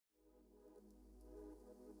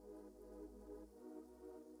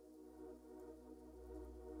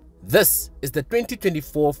This is the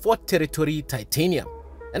 2024 Ford Territory Titanium,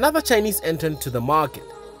 another Chinese entrant to the market.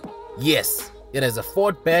 Yes, it has a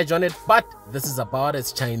Ford badge on it, but this is about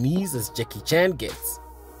as Chinese as Jackie Chan gets.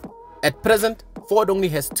 At present, Ford only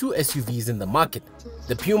has two SUVs in the market,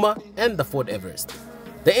 the Puma and the Ford Everest.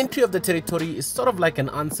 The entry of the Territory is sort of like an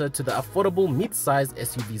answer to the affordable mid-size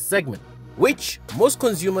SUV segment, which most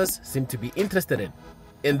consumers seem to be interested in.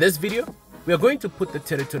 In this video, we are going to put the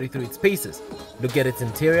Territory through its paces, look at its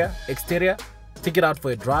interior, exterior, take it out for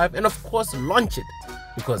a drive, and of course launch it,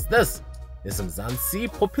 because this is some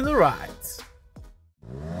Mzansi popular rides.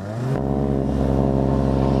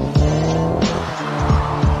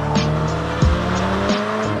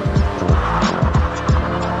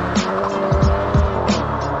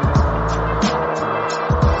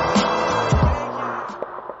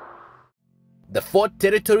 The Ford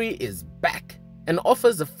Territory is back and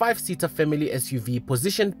offers a 5-seater family SUV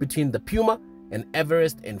positioned between the Puma and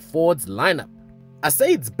Everest in Ford's lineup. I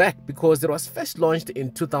say it's back because it was first launched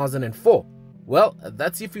in 2004. Well,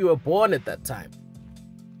 that's if you were born at that time.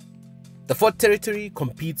 The Ford Territory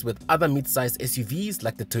competes with other mid-size SUVs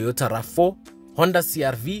like the Toyota RAV4, Honda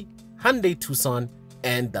CR-V, Hyundai Tucson,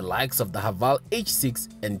 and the likes of the Haval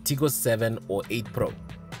H6 and Tiggo 7 or 8 Pro.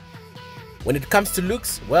 When it comes to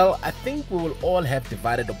looks, well, I think we will all have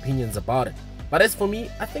divided opinions about it. But as for me,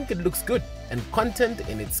 I think it looks good and content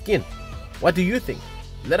in its skin. What do you think?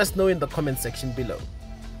 Let us know in the comment section below.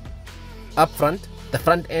 Up front, the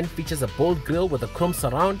front end features a bold grille with a chrome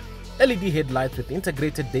surround, LED headlights with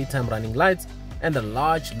integrated daytime running lights, and a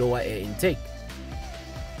large lower air intake.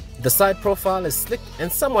 The side profile is slick and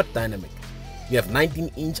somewhat dynamic. You have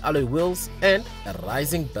 19-inch alloy wheels and a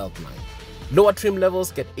rising belt line. Lower trim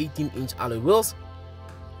levels get 18-inch alloy wheels.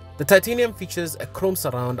 The Titanium features a chrome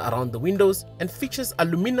surround around the windows and features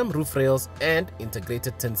aluminum roof rails and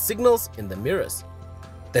integrated turn signals in the mirrors.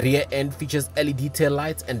 The rear end features LED tail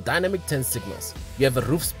lights and dynamic turn signals. You have a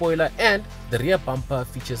roof spoiler, and the rear bumper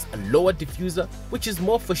features a lower diffuser, which is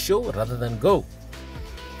more for show rather than go.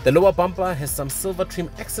 The lower bumper has some silver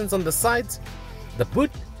trim accents on the sides. The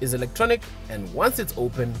boot is electronic, and once it's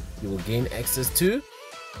open, you will gain access to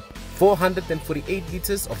 448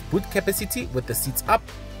 liters of boot capacity with the seats up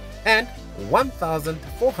and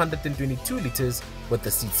 1,422 liters with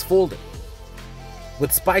the seats folded.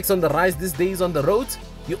 With spikes on the rise these days on the roads,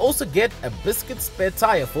 you also get a biscuit spare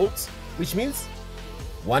tire, folks, which means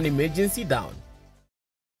one emergency down.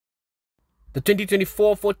 The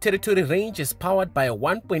 2024 Ford Territory range is powered by a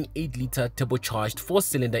 1.8-liter turbocharged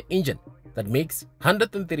 4-cylinder engine that makes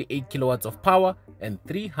 138 kilowatts of power and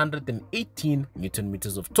 318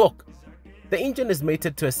 Nm of torque. The engine is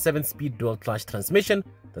mated to a 7-speed dual-clutch transmission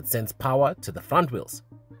that sends power to the front wheels.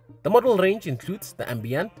 The model range includes the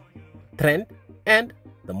Ambient, Trend, and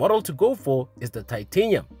the model to go for is the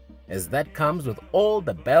Titanium, as that comes with all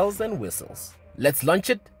the bells and whistles. Let's launch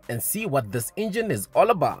it and see what this engine is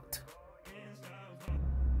all about.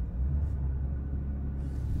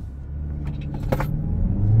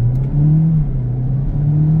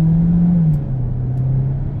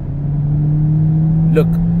 Look,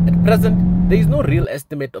 at present, there is no real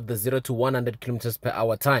estimate of the 0 to 100 km per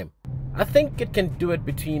hour time. I think it can do it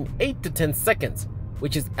between 8 to 10 seconds,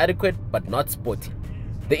 which is adequate but not sporty.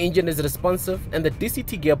 The engine is responsive, and the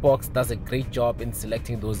DCT Gearbox does a great job in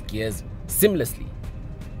selecting those gears seamlessly.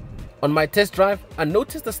 On my test drive, I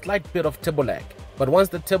noticed a slight bit of turbo lag, but once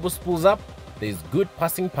the turbo spools up, there is good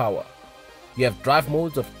passing power. You have drive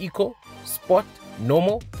modes of Eco, Sport,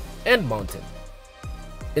 Normal, and Mountain.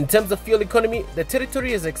 In terms of fuel economy, the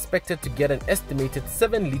Territory is expected to get an estimated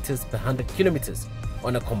 7 liters per 100 kilometers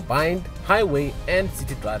on a combined highway and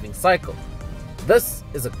city driving cycle. This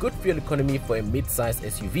is a good fuel economy for a mid-size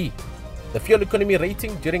SUV. The fuel economy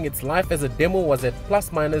rating during its life as a demo was at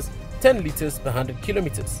 ±10 liters per 100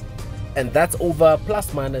 kilometers, and that's over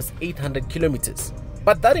 ±800 kilometers.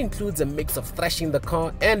 But that includes a mix of thrashing the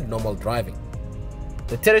car and normal driving.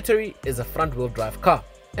 The Territory is a front-wheel drive car,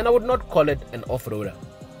 and I would not call it an off-roader.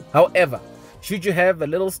 However, should you have a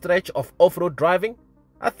little stretch of off-road driving,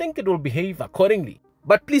 I think it will behave accordingly.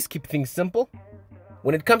 But please keep things simple.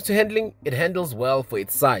 When it comes to handling, it handles well for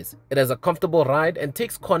its size. It has a comfortable ride and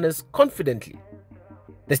takes corners confidently.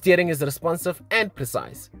 The steering is responsive and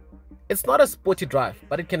precise. It's not a sporty drive,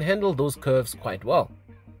 but it can handle those curves quite well.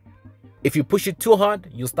 If you push it too hard,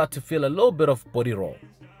 you'll start to feel a little bit of body roll.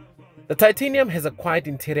 The Titanium has a quiet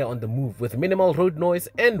interior on the move with minimal road noise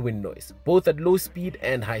and wind noise, both at low speed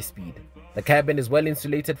and high speed. The cabin is well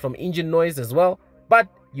insulated from engine noise as well, but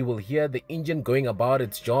you will hear the engine going about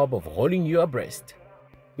its job of hauling you abreast.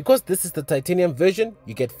 Because this is the Titanium version,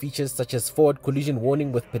 you get features such as forward collision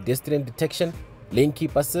warning with pedestrian detection, lane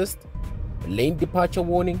keep assist, lane departure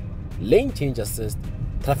warning, lane change assist,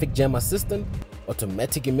 traffic jam assistant,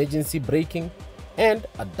 automatic emergency braking, and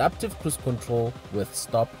adaptive cruise control with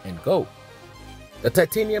stop and go. The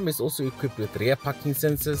titanium is also equipped with rear parking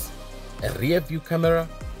sensors, a rear view camera,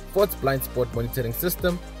 Ford's blind spot monitoring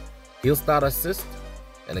system, hill start assist,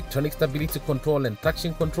 electronic stability control and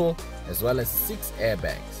traction control, as well as 6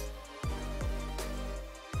 airbags.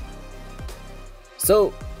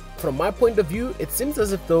 So, from my point of view, it seems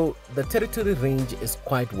as if though the Territory range is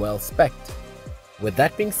quite well specced. With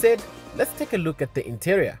that being said, let's take a look at the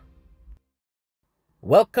interior.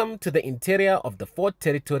 Welcome to the interior of the Ford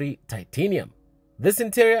Territory Titanium. This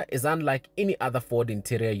interior is unlike any other Ford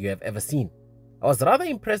interior you have ever seen. I was rather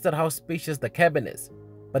impressed at how spacious the cabin is,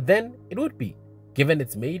 but then it would be, given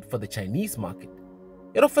it's made for the Chinese market.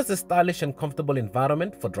 It offers a stylish and comfortable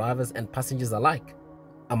environment for drivers and passengers alike.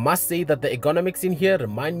 I must say that the ergonomics in here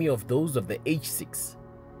remind me of those of the H6.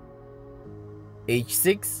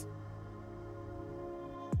 H6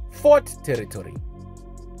 Ford Territory.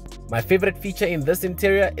 My favorite feature in this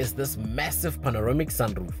interior is this massive panoramic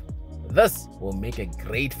sunroof. This will make a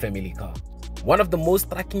great family car. One of the most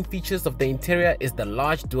striking features of the interior is the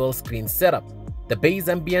large dual screen setup. The base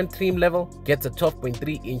ambient trim level gets a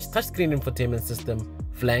 12.3-inch touchscreen infotainment system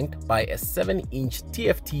flanked by a 7-inch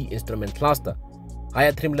TFT instrument cluster.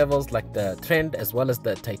 Higher trim levels like the Trend as well as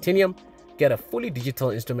the Titanium get a fully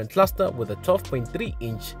digital instrument cluster with a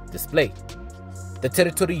 12.3-inch display. The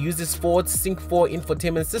Territory uses Ford's Sync 4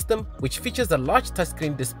 infotainment system, which features a large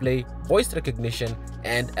touchscreen display, voice recognition,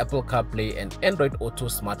 and Apple CarPlay and Android Auto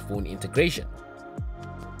smartphone integration.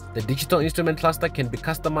 The digital instrument cluster can be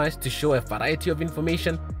customized to show a variety of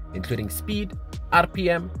information, including speed,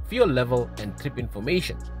 RPM, fuel level, and trip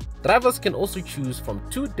information. Drivers can also choose from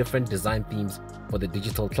 2 different design themes for the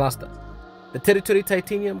digital cluster. The Territory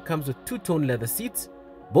Titanium comes with 2-tone leather seats.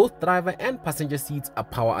 Both driver and passenger seats are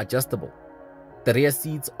power adjustable. The rear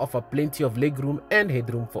seats offer plenty of legroom and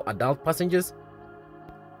headroom for adult passengers.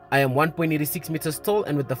 I am 1.86 meters tall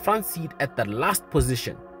and with the front seat at the last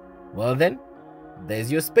position. Well then,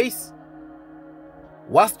 there's your space.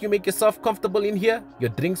 Whilst you make yourself comfortable in here, your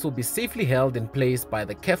drinks will be safely held in place by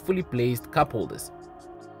the carefully placed cup holders.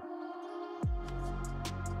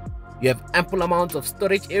 You have ample amounts of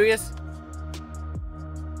storage areas.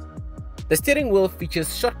 The steering wheel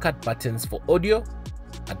features shortcut buttons for audio,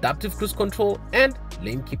 adaptive cruise control, and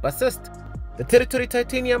lane keep assist. The Territory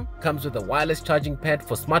Titanium comes with a wireless charging pad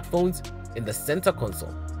for smartphones in the center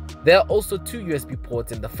console. There are also 2 USB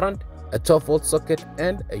ports in the front, a 12-volt socket,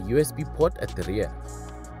 and a USB port at the rear.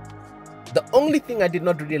 The only thing I did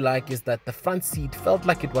not really like is that the front seat felt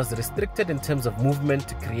like it was restricted in terms of movement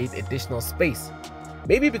to create additional space.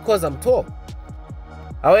 Maybe because I'm tall.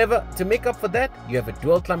 However, to make up for that, you have a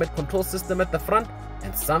dual climate control system at the front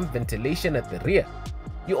and some ventilation at the rear.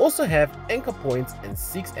 You also have anchor points and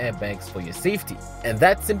 6 airbags for your safety, and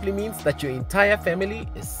that simply means that your entire family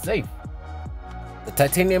is safe. The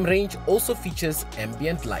Titanium range also features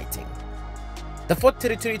ambient lighting. The Ford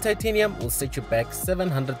Territory Titanium will set you back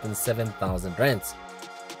 707,000 rands.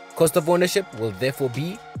 Cost of ownership will therefore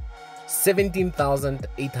be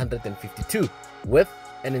 17,852 with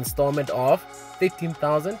an installment of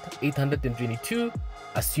 13,822,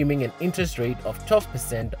 assuming an interest rate of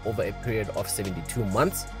 12% over a period of 72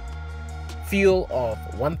 months, fuel of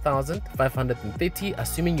 1,530,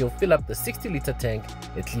 assuming you'll fill up the 60-liter tank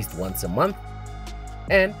at least once a month,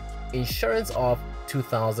 and insurance of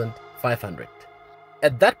 2,500.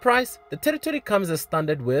 At that price, the Territory comes as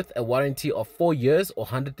standard with a warranty of 4 years or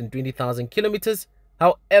 120,000 kilometers.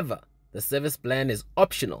 However, the service plan is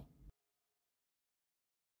optional.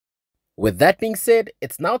 With that being said,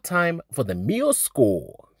 it's now time for the Mio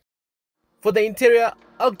score. For the interior,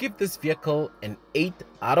 I'll give this vehicle an 8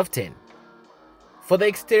 out of 10. For the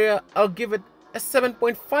exterior, I'll give it a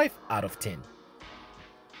 7.5 out of 10.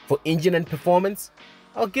 For engine and performance,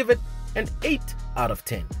 I'll give it an 8 out of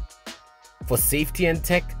 10. For safety and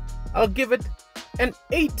tech, I'll give it an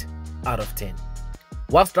 8 out of 10.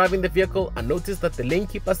 Whilst driving the vehicle, I noticed that the lane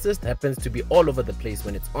keep assist happens to be all over the place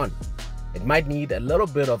when it's on. It might need a little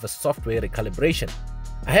bit of a software recalibration.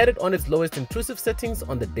 I had it on its lowest intrusive settings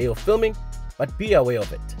on the day of filming, but be aware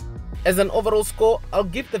of it. As an overall score, I'll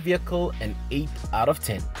give the vehicle an 8 out of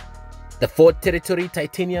 10. The Ford Territory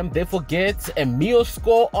Titanium therefore gets a Mio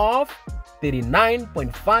score of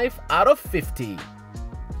 39.5 out of 50.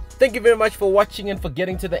 Thank you very much for watching and for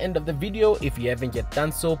getting to the end of the video. If you haven't yet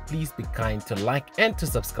done so, please be kind to like and to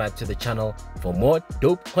subscribe to the channel for more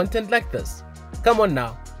dope content like this. Come on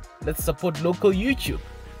now, let's support local YouTube.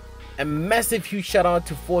 A massive huge shout out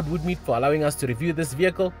to Ford Woodmead for allowing us to review this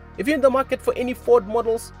vehicle. If you're in the market for any Ford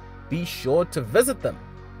models, be sure to visit them.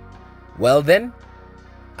 Well then,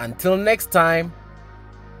 until next time,